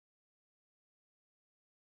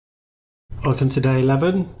Welcome to day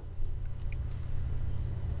 11.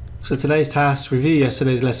 So today's task, review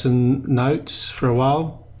yesterday's lesson notes for a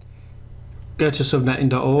while. Go to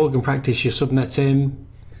subnetting.org and practice your subnetting.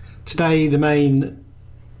 Today the main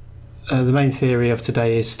theory of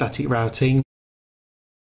today is static routing.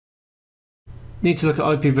 Need to look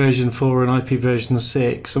at IP version 4 and IP version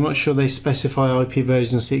 6. I'm not sure they specify IP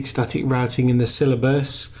version 6 static routing in the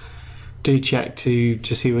syllabus. Do check to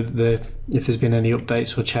see if there's been any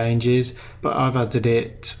updates or changes, but I've added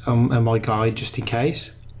it in my guide just in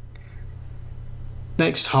case.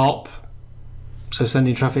 Next hop, so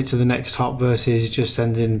sending traffic to the next hop versus just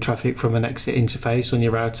sending traffic from an exit interface on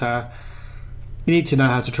your router. You need to know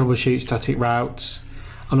how to troubleshoot static routes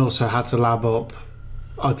and also how to lab up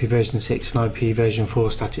IP version 6 and IP version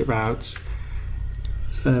 4 static routes.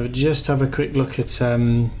 So just have a quick look at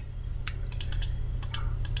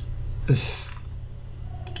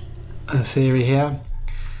a theory here.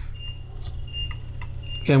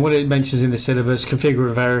 Again, what it mentions in the syllabus: configure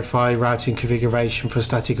and verify routing configuration for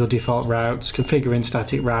static or default routes, configuring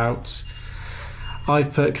static routes.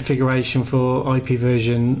 I've put configuration for IP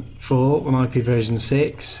version 4 and IP version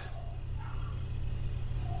 6.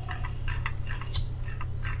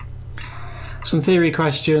 Some theory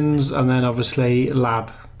questions, and then obviously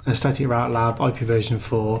lab, a static route lab, IP version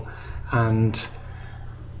 4, and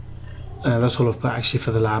that's all I've put actually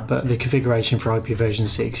for the lab, but the configuration for IP version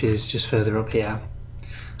 6 is just further up here.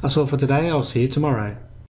 That's all for today. I'll see you tomorrow.